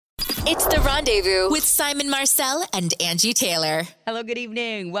It's The Rendezvous with Simon Marcel and Angie Taylor. Hello, good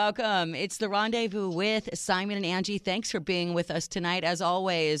evening. Welcome. It's The Rendezvous with Simon and Angie. Thanks for being with us tonight. As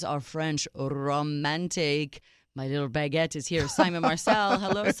always, our French romantic, my little baguette, is here. Simon Marcel.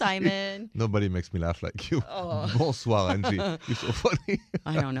 Hello, Simon. Nobody makes me laugh like you. Oh. Bonsoir, Angie. You're so funny.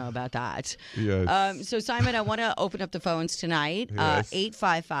 I don't know about that. Yes. So, Simon, I want to open up the phones tonight. Yes.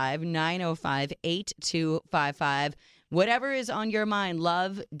 855-905-8255. Whatever is on your mind,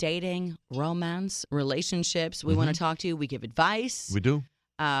 love, dating, romance, relationships, we want to talk to you. We give advice. We do.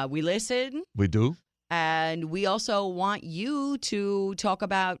 We listen. We do. And we also want you to talk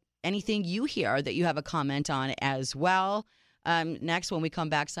about anything you hear that you have a comment on as well. Next, when we come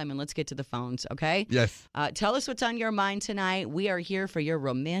back, Simon, let's get to the phones, okay? Yes. Tell us what's on your mind tonight. We are here for your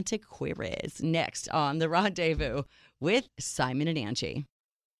romantic queries. Next on The Rendezvous with Simon and Angie.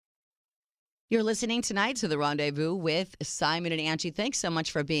 You're listening tonight to The Rendezvous with Simon and Angie. Thanks so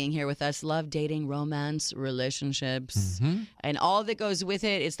much for being here with us. Love, dating, romance, relationships, and all that goes with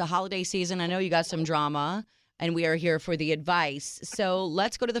it. It's the holiday season. I know you got some drama, and we are here for the advice. So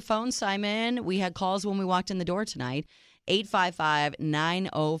let's go to the phone, Simon. We had calls when we walked in the door tonight.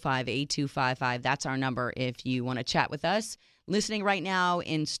 855-905-8255. That's our number if you want to chat with us. Listening right now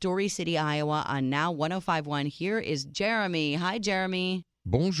in Story City, Iowa on Now 105.1. Here is Jeremy. Hi, Jeremy.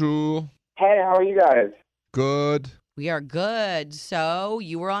 Bonjour. Hey, how are you guys? Good. We are good. So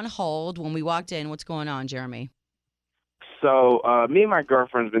you were on hold when we walked in. What's going on, Jeremy? So, me and my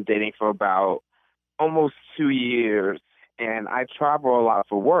girlfriend's been dating for about almost 2 years, and I travel a lot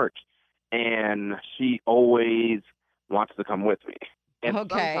for work, and she always wants to come with me. And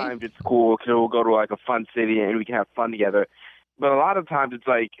Okay. sometimes it's cool because we'll go to like a fun city and we can have fun together. But a lot of times it's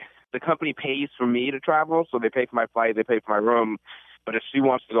like the company pays for me to travel, so they pay for my flight, they pay for my room. But if she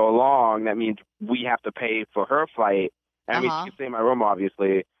wants to go along, that means we have to pay for her flight. And I mean, she can stay in my room,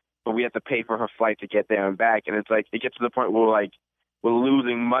 obviously, but we have to pay for her flight to get there and back. And it's like, it gets to the point where we're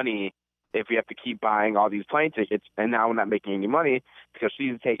losing money if we have to keep buying all these plane tickets. And now we're not making any money because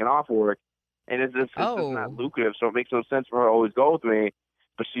she's taking off work. And it's just not lucrative, so it makes no sense for her to always go with me.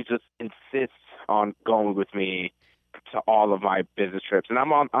 But she just insists on going with me to all of my business trips. And I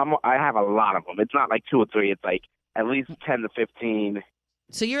have a lot of them. It's not like 2 or 3. It's like at least 10 to 15.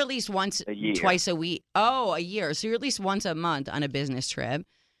 So you're at least once, twice a week. Oh, a year. So you're at least once a month on a business trip.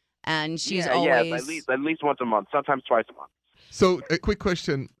 And she's always... Yeah, at least once a month, sometimes twice a month. So, a quick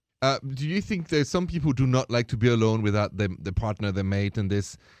question. Do you think there's some people who do not like to be alone without the partner, the mate, and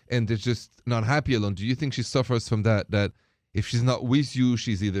they're just not happy alone? Do you think she suffers from that if she's not with you,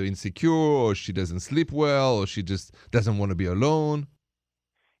 she's either insecure or she doesn't sleep well or she just doesn't want to be alone?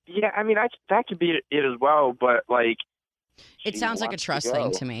 Yeah, I mean, that could be it as well, but like... It sounds like a trust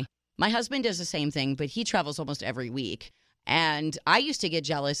thing to me. My husband does the same thing, but he travels almost every week. And I used to get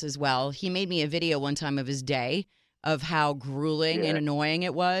jealous as well. He made me a video one time of his day of how grueling and annoying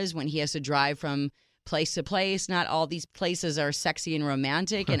it was when he has to drive from place to place. Not all these places are sexy and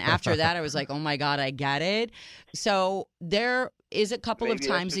romantic. And after that, I was like, oh, my God, I get it. So there is a couple of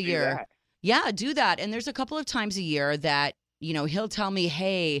times a year. Yeah, do that. And there's a couple of times a year that, you know, he'll tell me,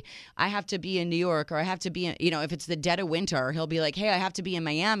 hey, I have to be in New York, or I have to be in, you know, if it's the dead of winter, he'll be like, hey, I have to be in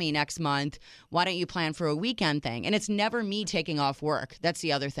Miami next month. Why don't you plan for a weekend thing? And it's never me taking off work. That's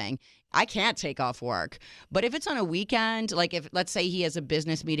the other thing. I can't take off work. But if it's on a weekend, like if, let's say he has a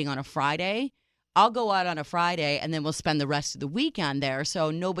business meeting on a Friday, I'll go out on a Friday and then we'll spend the rest of the weekend there.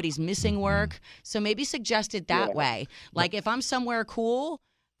 So nobody's missing work. So maybe suggest it that way. Like if I'm somewhere cool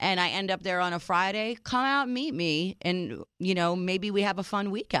and I end up there on a Friday, come out and meet me. And, you know, maybe we have a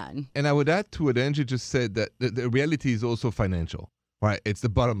fun weekend. And I would add to what Angie just said that the reality is also financial, right? It's the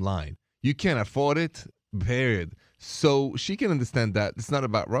bottom line. You can't afford it, period. So she can understand that. It's not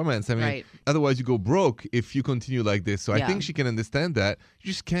about romance. I mean, otherwise you go broke if you continue like this. So I think she can understand that. You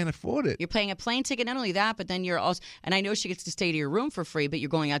just can't afford it. You're paying a plane ticket. Not only that, but then you're also, and I know she gets to stay to your room for free, but you're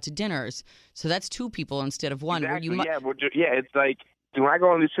going out to dinners. So that's 2 people instead of 1. Exactly, it's like, when I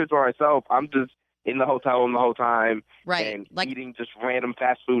go on these trips by myself, I'm just in the hotel room the whole time, and like, eating just random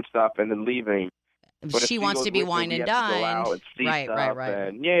fast food stuff and then leaving. But she wants to be wine and dined. Right.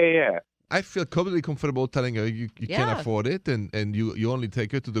 And yeah. I feel completely comfortable telling her you can't afford it, and you only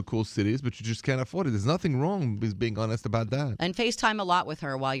take her to the cool cities, but you just can't afford it. There's nothing wrong with being honest about that. And FaceTime a lot with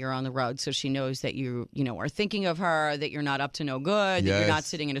her while you're on the road, so she knows that you are thinking of her, that you're not up to no good, that you're not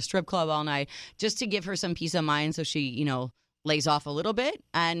sitting in a strip club all night, just to give her some peace of mind so she, lays off a little bit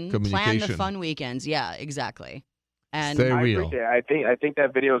and plan the fun weekends. Yeah, exactly. And stay real. I appreciate it. I think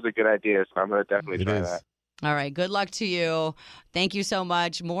that video is a good idea, so I'm going to definitely try that. All right. Good luck to you. Thank you so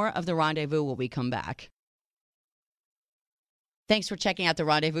much. More of The Rendezvous when we come back. Thanks for checking out The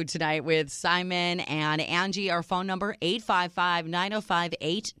Rendezvous tonight with Simon and Angie. Our phone number,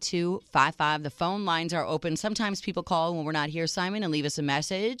 855-905-8255. The phone lines are open. Sometimes people call when we're not here, Simon, and leave us a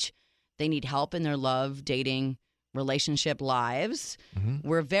message. They need help in their love, dating, relationship lives.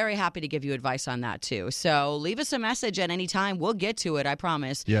 We're very happy to give you advice on that, too. So leave us a message at any time. We'll get to it, I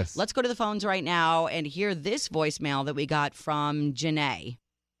promise. Yes. Let's go to the phones right now and hear this voicemail that we got from Janae.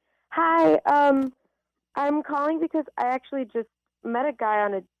 Hi, I'm calling because I actually just met a guy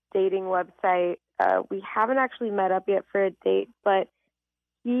on a dating website. We haven't actually met up yet for a date, but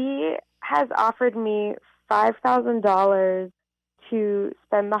he has offered me $5,000 to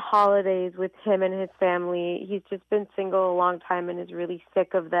spend the holidays with him and his family. He's just been single a long time and is really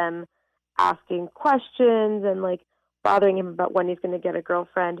sick of them asking questions and like bothering him about when he's going to get a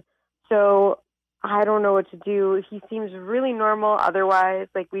girlfriend. So I don't know what to do. He seems really normal otherwise.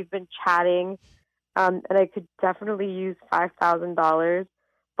 Like, we've been chatting, and I could definitely use $5,000,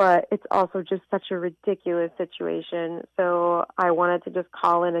 but it's also just such a ridiculous situation. So I wanted to just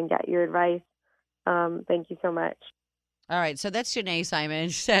call in and get your advice. Thank you so much. All right, so that's Janae, Simon.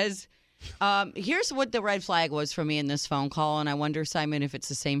 She says, here's what the red flag was for me in this phone call, and I wonder, Simon, if it's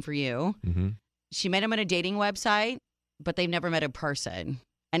the same for you. She met him on a dating website, but they've never met in person.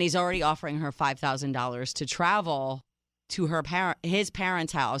 And he's already offering her $5,000 to travel to his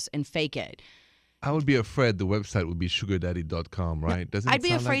parents' house and fake it. I would be afraid the website would be sugardaddy.com, right? Doesn't I'd be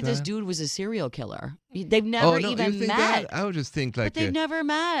sound afraid like this that? dude was a serial killer. They've never you even think met. That? I would just think like But they've never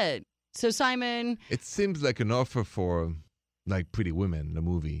met. So, Simon, it seems like an offer for like Pretty Women, the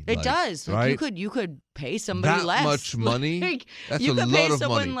movie. it like, does. Like, right? you could pay somebody That less. much money? Like, That's you a could lot pay of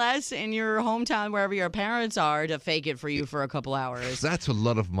someone money. less in your hometown, wherever your parents are, to fake it for you for a couple hours. That's a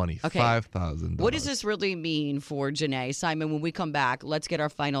lot of money. Okay. $5,000. What does this really mean for Janae? Simon, when we come back, let's get our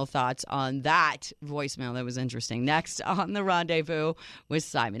final thoughts on that voicemail. That was interesting. Next on The Rendezvous with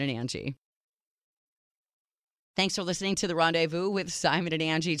Simon and Angie. Thanks for listening to The Rendezvous with Simon and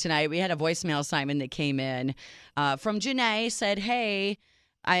Angie tonight. We had a voicemail, Simon, that came in from Janae, said, hey,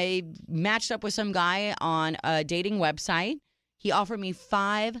 I matched up with some guy on a dating website. He offered me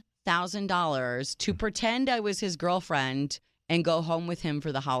 $5,000 to pretend I was his girlfriend and go home with him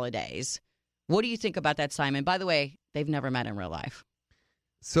for the holidays. What do you think about that, Simon? By the way, they've never met in real life.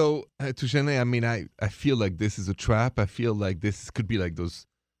 So, to Janae, I mean, I feel like this is a trap. I feel like this could be like those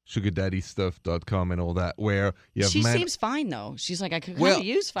sugardaddystuff.com and all that, where you have She seems fine, though. She's like, I could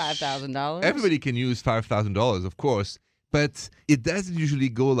use $5,000. Everybody can use $5,000, of course, but it doesn't usually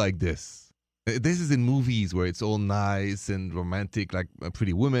go like this. This is in movies where it's all nice and romantic, like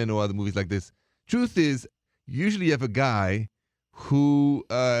Pretty Women or other movies like this. Truth is, usually you have a guy who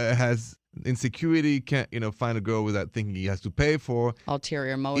has insecurity, can't find a girl without thinking he has to pay for.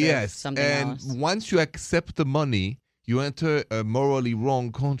 Ulterior motive, Yes, something and else. once you accept the money, you enter a morally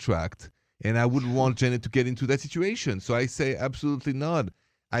wrong contract, and I wouldn't want Janet to get into that situation. So I say absolutely not.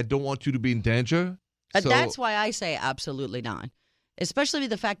 I don't want you to be in danger. So, That's why I say absolutely not. Especially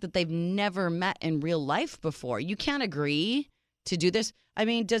the fact that they've never met in real life before. You can't agree to do this. I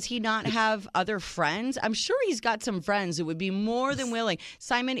mean, does he not have other friends? I'm sure he's got some friends who would be more than willing.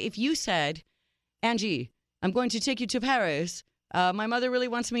 Simon, if you said, Angie, I'm going to take you to Paris. My mother really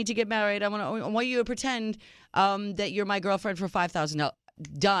wants me to get married. I want you to pretend that you're my girlfriend for $5,000.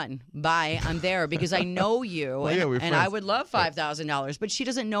 Done. Bye. I'm there because I know you, Well, yeah, we're and I friends. would love $5,000. But she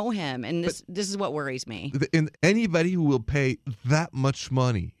doesn't know him, and this is what worries me. And anybody who will pay that much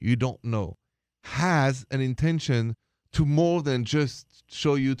money you don't know has an intention to more than just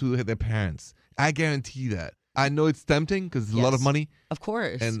show you to their parents. I guarantee that. I know it's tempting because it's a lot of Yes. money, Of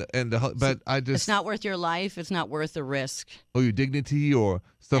course. but I just It's not worth your life. It's not worth the risk. or your dignity or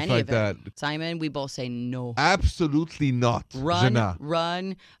stuff Any like of it. that. Simon, we both say no. Absolutely not. Run, Jana.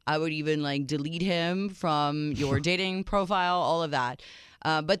 run. I would even delete him from your dating profile, all of that.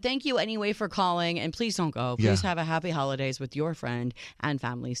 But thank you anyway for calling, and please don't go. Please Yeah. have a happy holidays with your friend and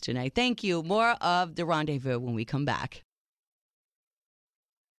families tonight. Thank you. More of The Rendezvous when we come back.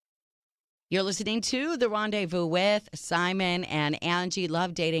 You're listening to The Rendezvous with Simon and Angie.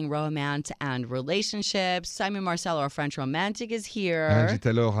 Love, dating, romance, and relationships. Simon Marcel, our French romantic, is here. Angie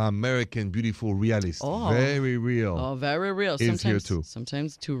Taylor, American beautiful realist. Oh. Very real. Oh, very real. Is here too.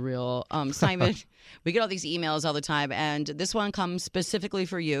 Sometimes too real. Simon, we get all these emails all the time, and this one comes specifically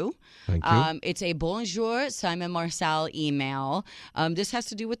for you. Thank you. It's a Bonjour Simon Marcel email. This has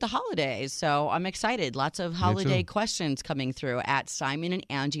to do with the holidays, so I'm excited. Lots of holiday questions coming through at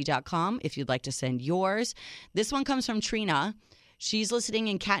simonandangie.com if you'd like to send yours. This one comes from Trina. She's listening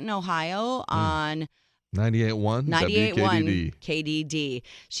in Canton, Ohio on 98.1 98.1 WKDD. KDD.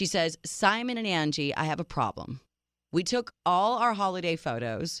 She says, Simon and Angie, I have a problem. We took all our holiday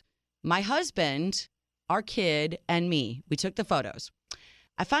photos. My husband, our kid, and me, we took the photos.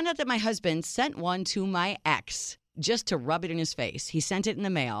 I found out that my husband sent one to my ex just to rub it in his face. He sent it in the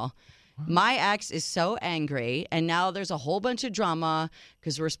mail. My ex is so angry, and now there's a whole bunch of drama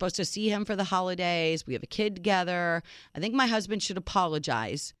because we're supposed to see him for the holidays. We have a kid together. I think my husband should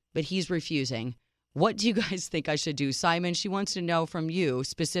apologize, but he's refusing. What do you guys think I should do? Simon, she wants to know from you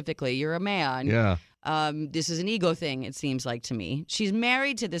specifically. You're a man. Yeah. This is an ego thing, it seems like to me. She's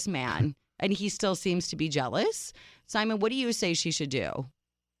married to this man, and he still seems to be jealous. Simon, what do you say she should do?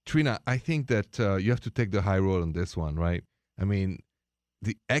 Trina, I think that you have to take the high road on this one, right? I mean,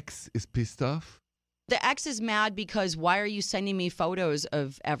 the ex is pissed off. The ex is mad because why are you sending me photos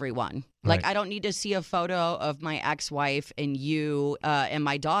of everyone? Like, Right. I don't need to see a photo of my ex-wife and you and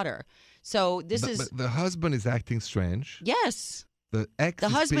my daughter. So this is, But the husband is acting strange. yes, The ex the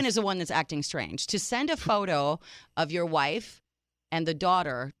husband pissed. is the one that's acting strange. To send a photo of your wife and the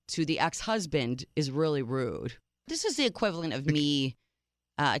daughter to the ex-husband is really rude. This is the equivalent of me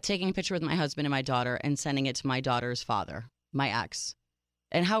taking a picture with my husband and my daughter and sending it to my daughter's father, my ex.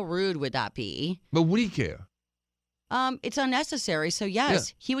 And how rude would that be? But would he care? It's unnecessary. So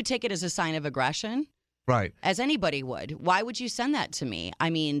yes, he would take it as a sign of aggression, Right. as anybody would. Why would you send that to me? I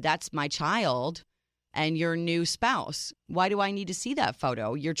mean, that's my child and your new spouse. Why do I need to see that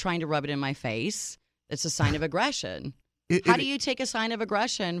photo? You're trying to rub it in my face. It's a sign of aggression. How do you take a sign of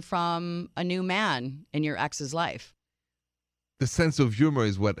aggression from a new man in your ex's life? The sense of humor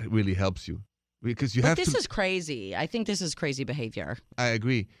is what really helps you. Because you But have this to. is crazy. I think this is crazy behavior. I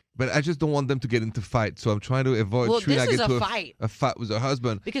agree. But I just don't want them to get into fights. So I'm trying to avoid Well, Trina this is get to a fight. a fight with her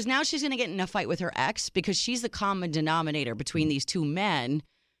husband. Because now she's going to get in a fight with her ex because she's the common denominator between these two men.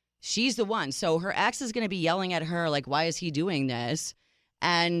 She's the one. So her ex is going to be yelling at her, like, why is he doing this?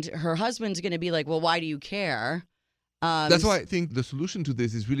 And her husband's going to be like, well, why do you care? That's why I think the solution to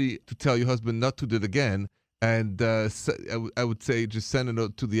this is really to tell your husband not to do it again. And I would say just send a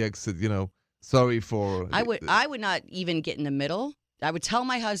note to the ex that, sorry for. I would not even get in the middle. I would tell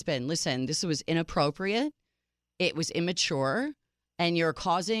my husband, listen, this was inappropriate. It was immature. And you're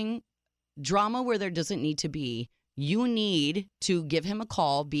causing drama where there doesn't need to be. You need to give him a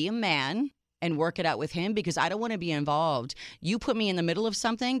call, be a man, and work it out with him because I don't want to be involved. You put me in the middle of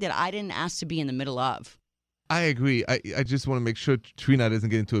something that I didn't ask to be in the middle of. I agree. I just want to make sure Trina doesn't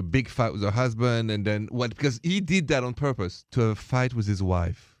get into a big fight with her husband and then what? Because he did that on purpose to have a fight with his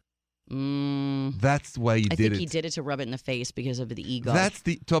wife. That's why he I did think it. he did it to rub it in the face because of the ego. That's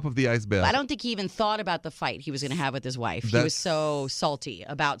the top of the iceberg. I don't think he even thought about the fight he was going to have with his wife. He was so salty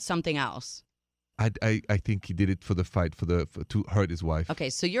about something else. I think he did it for the fight, to hurt his wife. Okay,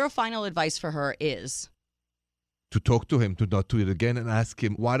 so your final advice for her is? To talk to him, to not do it again, and ask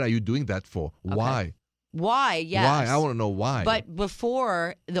him, what are you doing that for? Okay. Why? Why? Yes. Why? I want to know why. But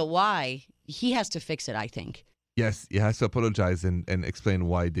before the why, he has to fix it, I think. Yes, he has to apologize and explain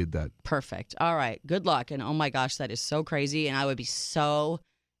why he did that. Perfect. All right. Good luck. And oh my gosh, that is so crazy. And I would be so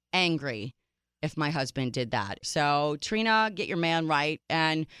angry if my husband did that. So, Trina, get your man right.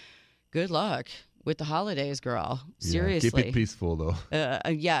 And good luck with the holidays, girl. Seriously. Yeah, keep it peaceful, though.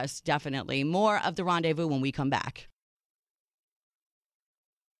 Yes, definitely. More of The Rendezvous when we come back.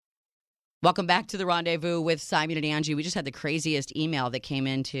 Welcome back to The Rendezvous with Simon and Angie. We just had the craziest email that came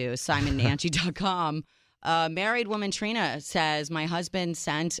into simonandangie.com. Married woman Trina says, my husband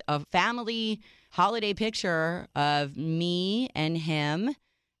sent a family holiday picture of me and him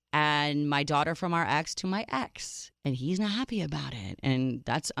and my daughter from our ex to my ex, and he's not happy about it. And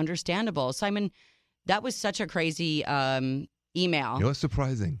that's understandable. Simon, that was such a crazy email. It was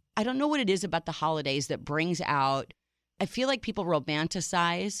surprising. I don't know what it is about the holidays that brings out, I feel like people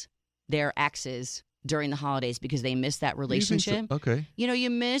romanticize their exes during the holidays because they miss that You think so? relationship. Okay. You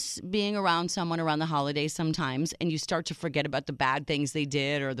miss being around someone around the holidays sometimes, and you start to forget about the bad things they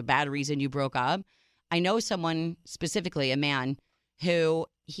did or the bad reason you broke up. I know someone, specifically a man, who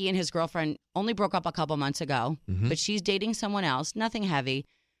he and his girlfriend only broke up a couple months ago, but she's dating someone else, nothing heavy.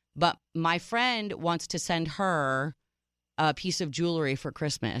 But my friend wants to send her a piece of jewelry for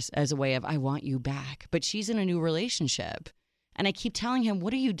Christmas as a way of, I want you back. But she's in a new relationship. And I keep telling him,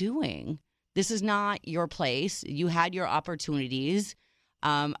 what are you doing? This is not your place. You had your opportunities.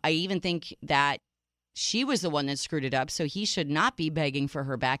 I even think that she was the one that screwed it up, so he should not be begging for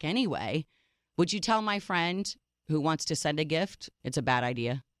her back anyway. Would you tell my friend who wants to send a gift it's a bad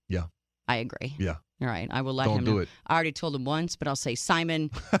idea? Yeah. I agree. Yeah. All right. I will let Don't him do know. it. I already told him once, but I'll say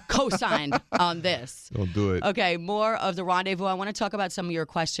Simon co-signed on this. Don't do it. Okay, more of The Rendezvous. I want to talk about some of your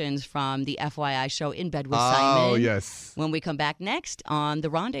questions from the FYI show In Bed with Simon. Oh, yes. When we come back next on The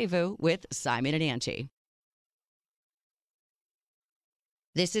Rendezvous with Simon and Angie.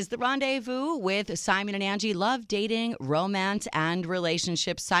 This is The Rendezvous with Simon and Angie. Love, dating, romance, and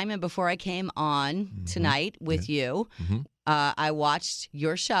relationships. Simon, before I came on tonight with you, I watched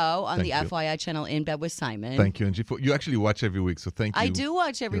your show on the FYI channel, In Bed with Simon. Thank you, Angie. You actually watch every week, so thank you. I do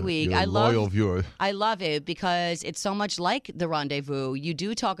watch every week. You're a loyal viewer. I love it because it's so much like The Rendezvous. You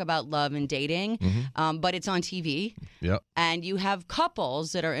do talk about love and dating, but it's on TV. Yep. And you have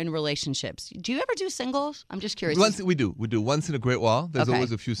couples that are in relationships. Do you ever do singles? I'm just curious. We do once in a great while. There's Okay.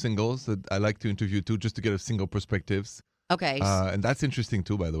 always a few singles that I like to interview too, just to get a single perspectives. Okay. And that's interesting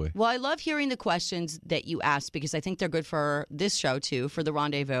too, by the way. Well, I love hearing the questions that you ask because I think they're good for this show too, for The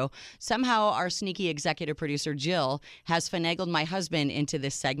Rendezvous. Somehow our sneaky executive producer, Jill, has finagled my husband into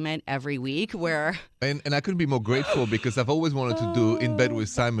this segment every week where... And I couldn't be more grateful because I've always wanted to do In Bed with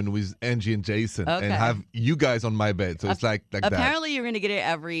Simon with Angie and Jason and have you guys on my bed. So it's like that. Apparently you're going to get it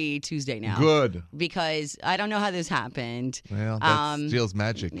every Tuesday now. Good. Because I don't know how this happened. Well, that's Jill's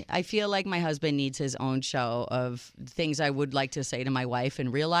magic. I feel like my husband needs his own show of things I would like to say to my wife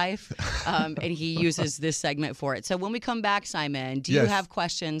in real life, and he uses this segment for it. So when we come back, Simon, do you have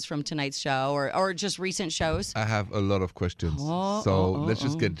questions from tonight's show or just recent shows? I have a lot of questions. Let's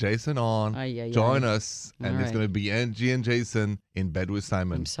just get Jason on, join us, and it's going to be Angie and Jason in Bed with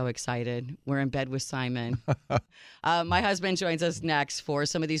Simon. I'm so excited. We're in bed with Simon. My husband joins us next for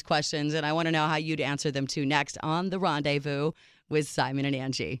some of these questions, and I want to know how you'd answer them too next on The Rendezvous with Simon and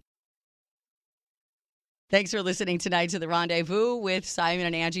Angie. Thanks for listening tonight to The Rendezvous with Simon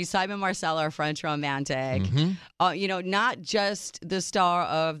and Angie. Simon Marcel, our French romantic. Not just the star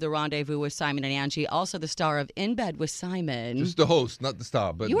of The Rendezvous with Simon and Angie, also the star of In Bed with Simon. Just the host, not the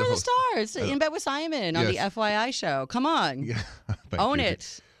star. But you are the host. star. It's In Bed with Simon on the FYI show. Come on. Yeah. Own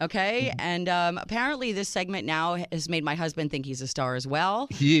it. Okay? And apparently this segment now has made my husband think he's a star as well.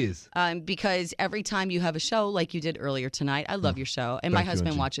 He is. Because every time you have a show like you did earlier tonight, I love your show. And my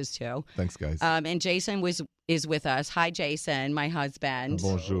husband watches too. Thanks, guys. And Jason is with us. Hi, Jason, my husband.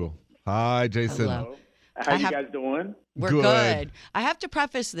 Bonjour. Hi, Jason. Hello. How you guys doing? We're good. I have to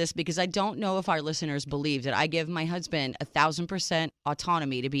preface this because I don't know if our listeners believe that I give my husband 1,000%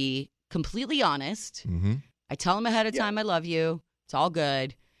 autonomy to be completely honest. I tell him ahead of time I love you. It's all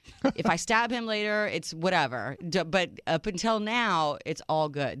good. If I stab him later, it's whatever. But up until now, it's all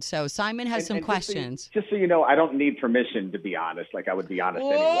good. So Simon has some questions. Just so you know, I don't need permission to be honest. Like I would be honest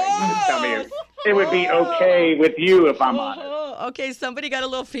anyway. You just tell me if it would be okay with you if I'm honest. Okay, somebody got a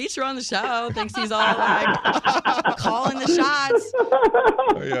little feature on the show. Thinks he's all like calling the shots.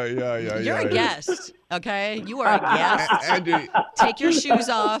 Yeah. You're a guest, okay? You are a guest. Andy. Take your shoes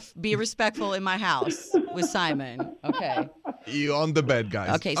off. Be respectful in my house with Simon, okay? You on the bed,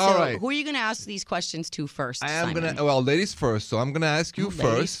 guys. Okay, so who are you going to ask these questions to first, I am Simon? ladies first. So I'm going to ask you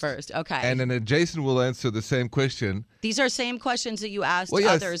Ladies first, okay. And then Jason will answer the same question. These are same questions that you asked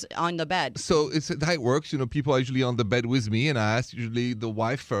others on the bed. So it's how it works. People are usually on the bed with me, and I ask usually the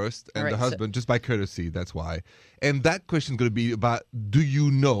wife first and the husband, just by courtesy. That's why. And that question is going to be about, do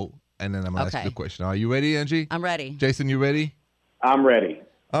you know? And then I'm going to ask you the question. Are you ready, Angie? I'm ready. Jason, you ready? I'm ready.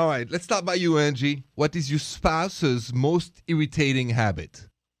 All right, let's start by you, Angie. What is your spouse's most irritating habit?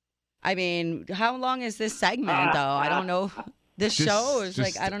 I mean, how long is this segment, though? I don't know. This show is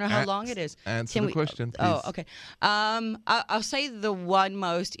like, I don't know how long it is. Answer the question, please. Oh, okay. I'll say the one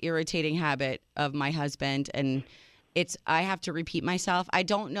most irritating habit of my husband, and I have to repeat myself. I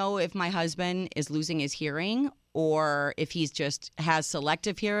don't know if my husband is losing his hearing or if he's just has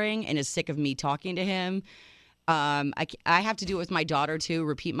selective hearing and is sick of me talking to him. I have to do it with my daughter, too,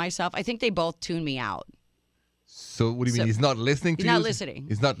 repeat myself. I think they both tune me out. So what do you mean? He's not listening to you? He's not listening.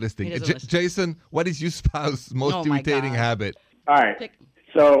 He's not listening. He doesn't listen. Jason, what is your spouse's most irritating habit? All right.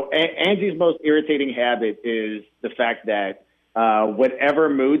 So Angie's most irritating habit is the fact that whatever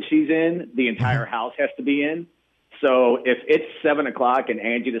mood she's in, the entire house has to be in. So if it's 7 o'clock and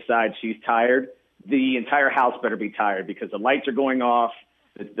Angie decides she's tired, the entire house better be tired because the lights are going off,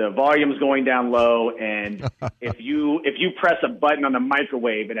 the volume's going down low, and if you press a button on the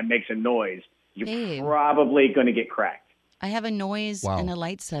microwave and it makes a noise, you're probably going to get cracked. I have a noise and a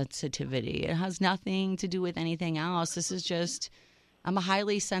light sensitivity. It has nothing to do with anything else. This is just, I'm a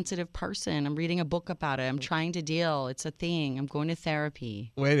highly sensitive person. I'm reading a book about it. I'm trying to deal. It's a thing. I'm going to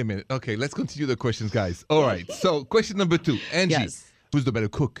therapy. Wait a minute. Okay, let's continue the questions, guys. All right. So question number 2. Angie, who's the better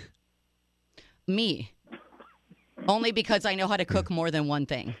cook? Me. Only because I know how to cook more than one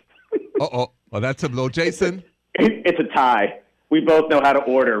thing. Well, that's a blow. Jason? It's a tie. We both know how to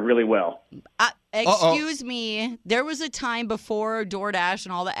order really well. Excuse me. There was a time before DoorDash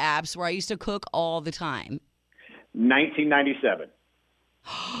and all the apps where I used to cook all the time. 1997.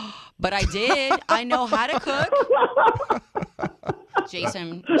 But I did. I know how to cook.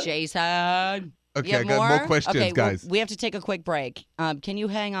 Jason. Okay, You have I got more questions, okay, guys. We have to take a quick break. Can you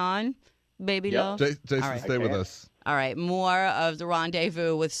hang on, baby Yep. love? Jason, All right. stay with us. All right, more of the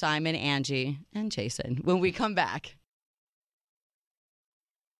Rendezvous with Simon, Angie, and Jason when we come back.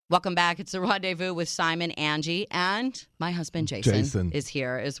 Welcome back. It's the Rendezvous with Simon, Angie, and my husband, Jason. Is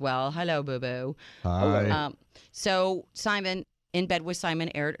here as well. Hello, boo-boo. Hi. So, Simon, In Bed with Simon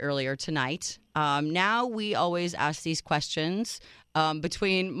aired earlier tonight. Now we always ask these questions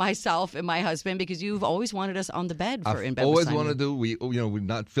between myself and my husband because you've always wanted us on the bed for In Bed with Simon. Wanted to. We're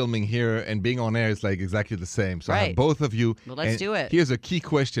not filming here, and being on air is like exactly the same. So I Right. have both of you. Well, let's do it. Here's a key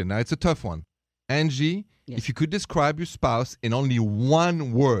question. Now it's a tough one. Angie, Yes. if you could describe your spouse in only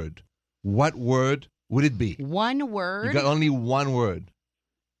one word, what word would it be? One word? You got only one word.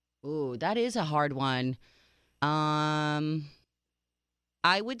 Ooh, that is a hard one.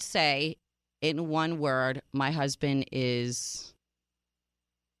 I would say, in one word, my husband is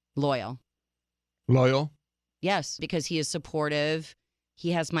loyal. Loyal. Yes, because he is supportive.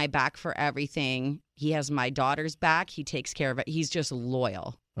 He has my back for everything. He has my daughter's back. He takes care of it. He's just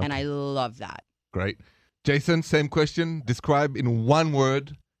loyal. And I love that. Great. Jason, same question. Describe in one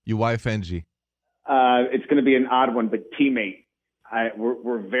word your wife, Angie. It's going to be an odd one, but teammate.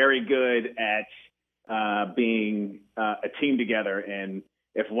 We're very good at being a team together, and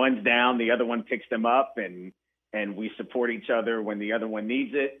if one's down, the other one picks them up, and we support each other when the other one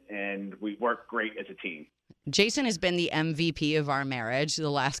needs it, and we work great as a team. Jason has been the MVP of our marriage the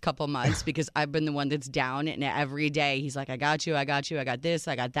last couple months because I've been the one that's down, and every day he's like, I got you, I got this,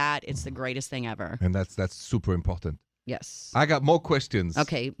 I got that. It's the greatest thing ever. And that's super important. Yes. I got more questions.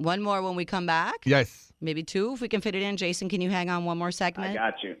 Okay, one more when we come back. Yes. Maybe two if we can fit it in. Jason, can you hang on one more segment? I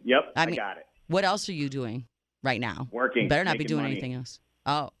got you. Yep, I mean, got it. What else are you doing right now? Working. You better not be making doing money. anything else.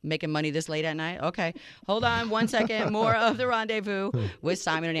 Oh, making money this late at night? Okay. Hold on 1 second. More of the Rendezvous with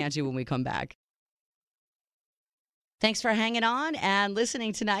Simon and Angie when we come back. Thanks for hanging on and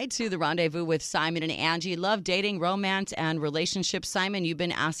listening tonight to the Rendezvous with Simon and Angie. Love, dating, romance, and relationships. Simon, you've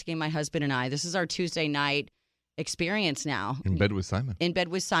been asking my husband and I. This is our Tuesday night experience now. In Bed with Simon. In Bed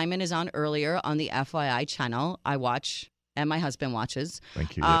with Simon is on earlier on the FYI channel. I watch and my husband watches.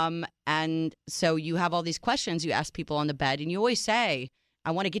 Thank you. And so you have all these questions you ask people on the bed, and you always say, I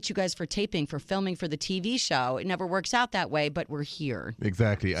want to get you guys for taping, for filming for the TV show. It never works out that way, but we're here.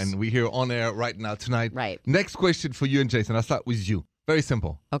 Exactly. And we're here on air right now tonight. Right. Next question for you and Jason. I'll start with you. Very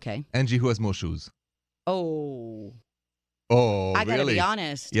simple. Okay. Angie, who has more shoes? Oh, Oh, I got to really? be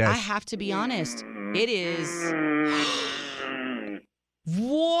honest. Yes. I have to be honest. It is.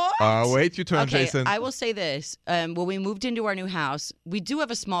 What? Wait, your turn, Okay, Jason. I will say this. When we moved into our new house, we do have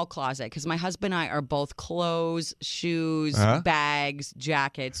a small closet because my husband and I are both clothes, shoes, Uh-huh. bags,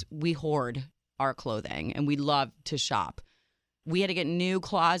 jackets. We hoard our clothing and we love to shop. We had to get new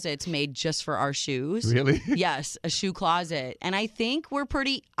closets made just for our shoes. Really? Yes, a shoe closet. And I think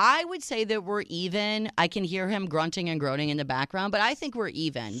I would say that we're even. I can hear him grunting and groaning in the background, but I think we're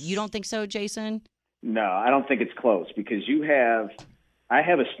even. You don't think so, Jason? No, I don't think it's close because I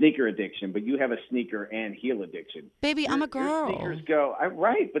have a sneaker addiction, but you have a sneaker and heel addiction. Baby, I'm a Your girl. sneakers go,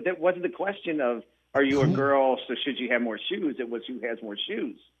 right, but that wasn't the question of, are you a girl, so should you have more shoes? It was who has more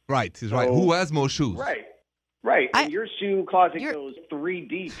shoes. Right. He's right. Who has more shoes? Right. And your shoe closet You're- goes 3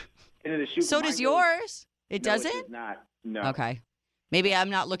 deep into the shoe. So Mine does goes- yours. It No, doesn't? It does not. No. Okay. Maybe I'm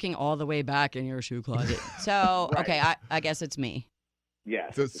not looking all the way back in your shoe closet. So, Right. okay, I guess it's me.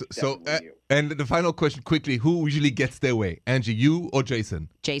 Yes. So, it's so definitely you. and the final question quickly. Who usually gets their way? Angie, you or Jason?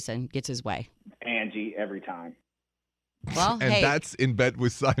 Jason gets his way. Angie every time. Well, And hey, that's In Bed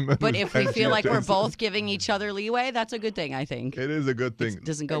with Simon. but with if we Angie feel and like we're Jason. both giving each other leeway, that's a good thing, I think. It is a good thing. It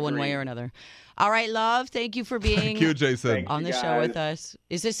doesn't go one way Agreed. or another. All right, love, thank you for being Thank you, Jason. Thank on the you, show with guys. us.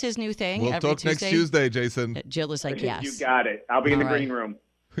 Is this his new thing? We'll every talk next Tuesday, Jason. Jill is like, yes. You got it. I'll be in the All right. green room.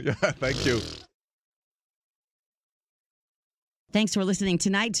 Yeah, thank you. Thanks for listening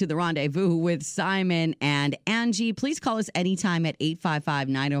tonight to The Rendezvous with Simon and Angie. Please call us anytime at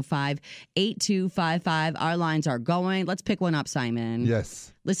 855-905-8255. Our lines are going. Let's pick one up, Simon.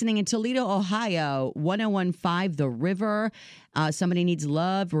 Yes. Listening in Toledo, Ohio, 1015 The River. Somebody needs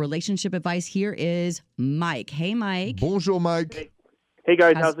love, relationship advice. Here is Mike. Hey, Mike. Bonjour, Mike. Hey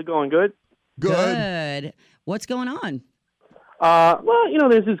guys, How's- how's it going? Good? Good. What's going on? Well,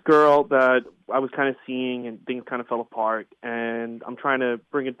 there's this girl that I was kind of seeing and things kind of fell apart, and I'm trying to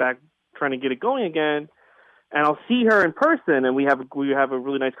bring it back, trying to get it going again. And I'll see her in person, and we have a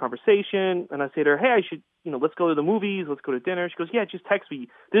really nice conversation. And I say to her, hey, I should, let's go to the movies, let's go to dinner. She goes, yeah, just text me.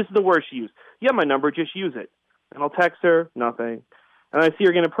 This is the word she used. You have my number, just use it. And I'll text her, nothing. And I see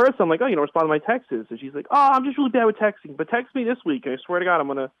her again in person. I'm like, oh, you don't respond to my texts. And she's like, oh, I'm just really bad with texting. But text me this week, and I swear to God, I'm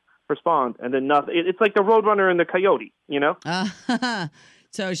going to respond. And then nothing. It's like the Roadrunner and the Coyote, you know?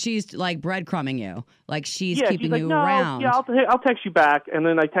 So she's like breadcrumbing you. Like she's she's keeping like, you no, around. Yeah, I'll text you back. And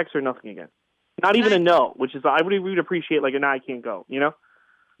then I text her nothing again. Not even a no, which is, I would appreciate like a no, I can't go, you know?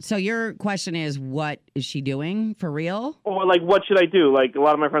 So your question is, what is she doing for real? Or like, what should I do? Like a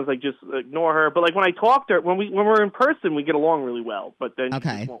lot of my friends like just ignore her. But like when I talk to her, when we're in person, we get along really well. But then she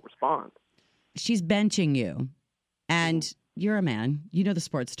just won't respond. She's benching you, and you're a man. You know the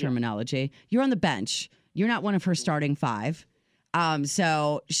sports terminology. You're on the bench. You're not one of her starting five.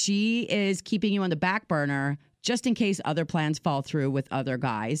 So she is keeping you on the back burner just in case other plans fall through with other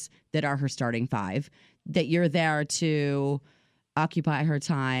guys that are her starting five. That you're there to occupy her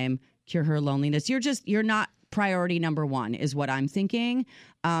time, cure her loneliness. You're not priority number one is what I'm thinking.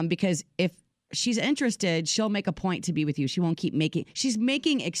 Because if she's interested, she'll make a point to be with you. She won't she's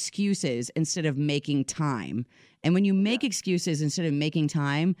making excuses instead of making time. And when you make excuses instead of making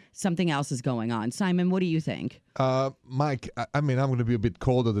time, something else is going on. Simon, what do you think? Mike, I mean, I'm going to be a bit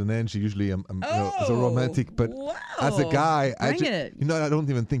colder than Angie. Usually I'm as a romantic, but as a guy, I don't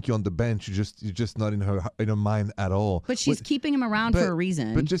even think you're on the bench. You're just not in her mind at all. But she's keeping him around for a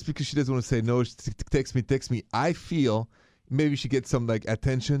reason. But just because she doesn't want to say no, text me. I feel maybe she gets some like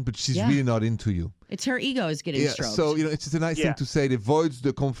attention, but she's really not into you. It's her ego is getting stroked. So, it's just a nice thing to say. It avoids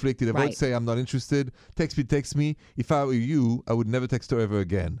the conflict. It avoids say, I'm not interested. Text me. If I were you, I would never text her ever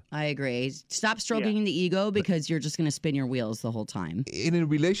again. I agree. Stop stroking the ego because you're just going to spin your wheels the whole time. In a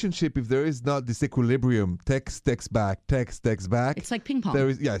relationship, if there is not this equilibrium, text back. It's like ping pong. There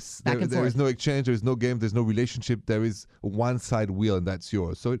is no exchange. There is no game. There's no relationship. There is a one-side wheel, and that's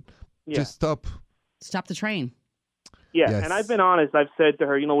yours. So just stop. Stop the train. Yeah, and I've been honest. I've said to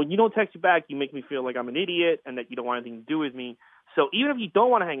her, when you don't text me back, you make me feel like I'm an idiot and that you don't want anything to do with me. So even if you don't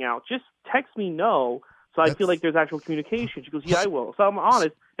want to hang out, just text me no, so I feel like there's actual communication. She goes, yeah, I will. So I'm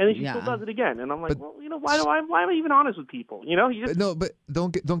honest, and then she still does it again. And I'm like, why am I even honest with people? But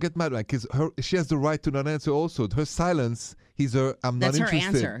don't get mad, right? Because she has the right to not answer also. Her silence is I'm not interested. That's her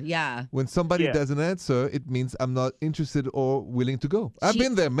answer, yeah. When somebody doesn't answer, it means I'm not interested or willing to go. I've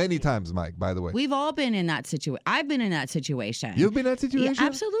been there many times, Mike, by the way. We've all been in that situation. I've been in that situation. You've been in that situation? Yeah,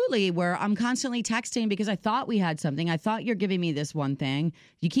 absolutely, where I'm constantly texting because I thought we had something. I thought you're giving me this one thing.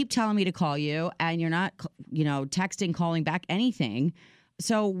 You keep telling me to call you, and you're not, texting, calling back, anything.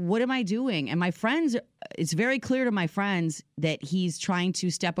 So what am I doing? And my friends, it's very clear to my friends that he's trying to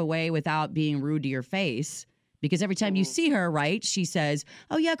step away without being rude to your face. Because every time you see her, right, she says,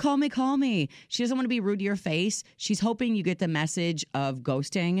 oh, yeah, call me. She doesn't want to be rude to your face. She's hoping you get the message of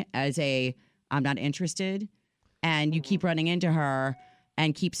ghosting as I'm not interested. And you keep running into her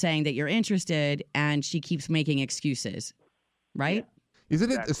and keep saying that you're interested, and she keeps making excuses, right? Yeah.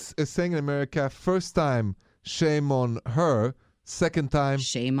 Isn't it a saying in America, first time, shame on her, second time,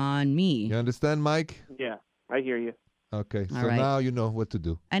 shame on me. You understand, Mike? Yeah, I hear you. Okay, so now you know what to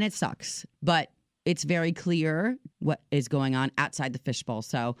do. And it sucks, but it's very clear what is going on outside the fishbowl.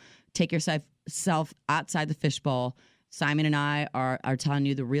 So take yourself outside the fishbowl. Simon and I are telling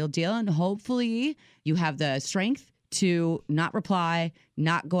you the real deal, and hopefully you have the strength to not reply,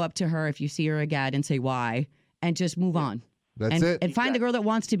 not go up to her if you see her again and say why, and just move on. That's it. And find the girl that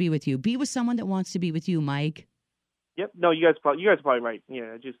wants to be with you. Be with someone that wants to be with you, Mike. Yep. No, you guys are probably right.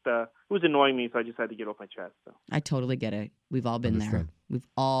 Yeah, just it was annoying me, so I just had to get off my chest. So. I totally get it. We've all been there. We've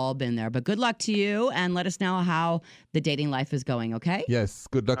all been there. But good luck to you, and let us know how the dating life is going, okay? Yes,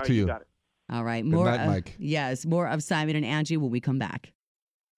 good luck to you. Got it. All right. Good night, Mike. Yes, more of Simon and Angie when we come back.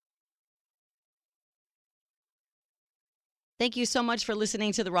 Thank you so much for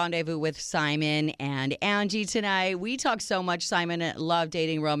listening to The Rendezvous with Simon and Angie tonight. We talk so much, Simon. Love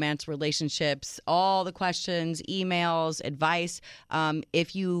dating, romance, relationships, all the questions, emails, advice.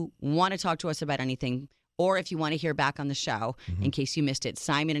 If you want to talk to us about anything, or if you want to hear back on the show, in case you missed it,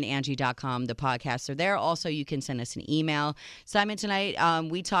 simonandangie.com, the podcasts are there. Also, you can send us an email. Simon, tonight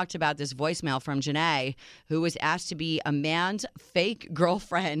we talked about this voicemail from Janae, who was asked to be a man's fake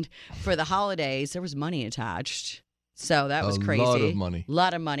girlfriend for the holidays. There was money attached. So that was crazy. A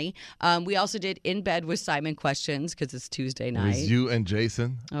lot of money. We also did In Bed with Simon questions because it's Tuesday night. It was you and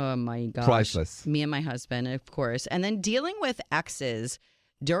Jason. Oh, my gosh. Priceless. Me and my husband, of course. And then dealing with exes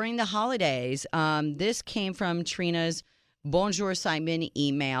during the holidays. This came from Trina's Bonjour Simon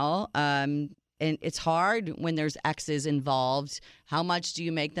email. And it's hard when there's exes involved. How much do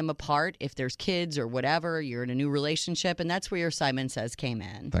you make them apart if there's kids or whatever? You're in a new relationship. And that's where your Simon Says came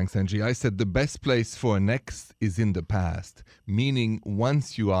in. Thanks, Angie. I said the best place for an ex is in the past, meaning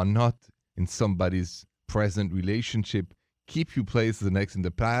once you are not in somebody's present relationship, keep you placed as an ex in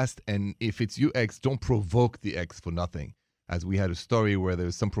the past. And if it's your ex, don't provoke the ex for nothing. As we had a story where there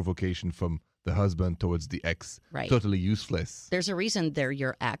was some provocation from the husband towards the ex. Right. Totally useless. There's a reason they're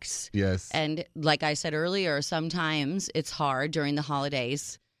your ex. Yes. And like I said earlier, sometimes it's hard during the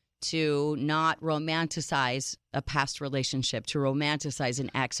holidays to not romanticize a past relationship, to romanticize an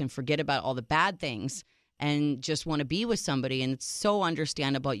ex and forget about all the bad things and just want to be with somebody. And it's so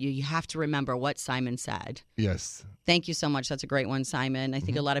understandable. You have to remember what Simon said. Yes. Thank you so much. That's a great one, Simon. I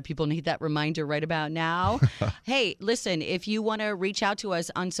think a lot of people need that reminder right about now. Hey, listen, if you want to reach out to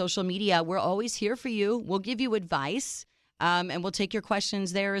us on social media, we're always here for you. We'll give you advice. And we'll take your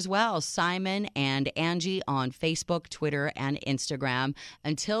questions there as well. Simon and Angie on Facebook, Twitter, and Instagram.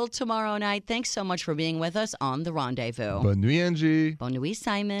 Until tomorrow night, thanks so much for being with us on The Rendezvous. Bonne nuit, Angie. Bonne nuit,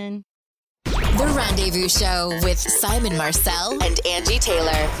 Simon. The Rendezvous Show with Simon Marcel and Angie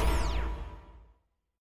Taylor.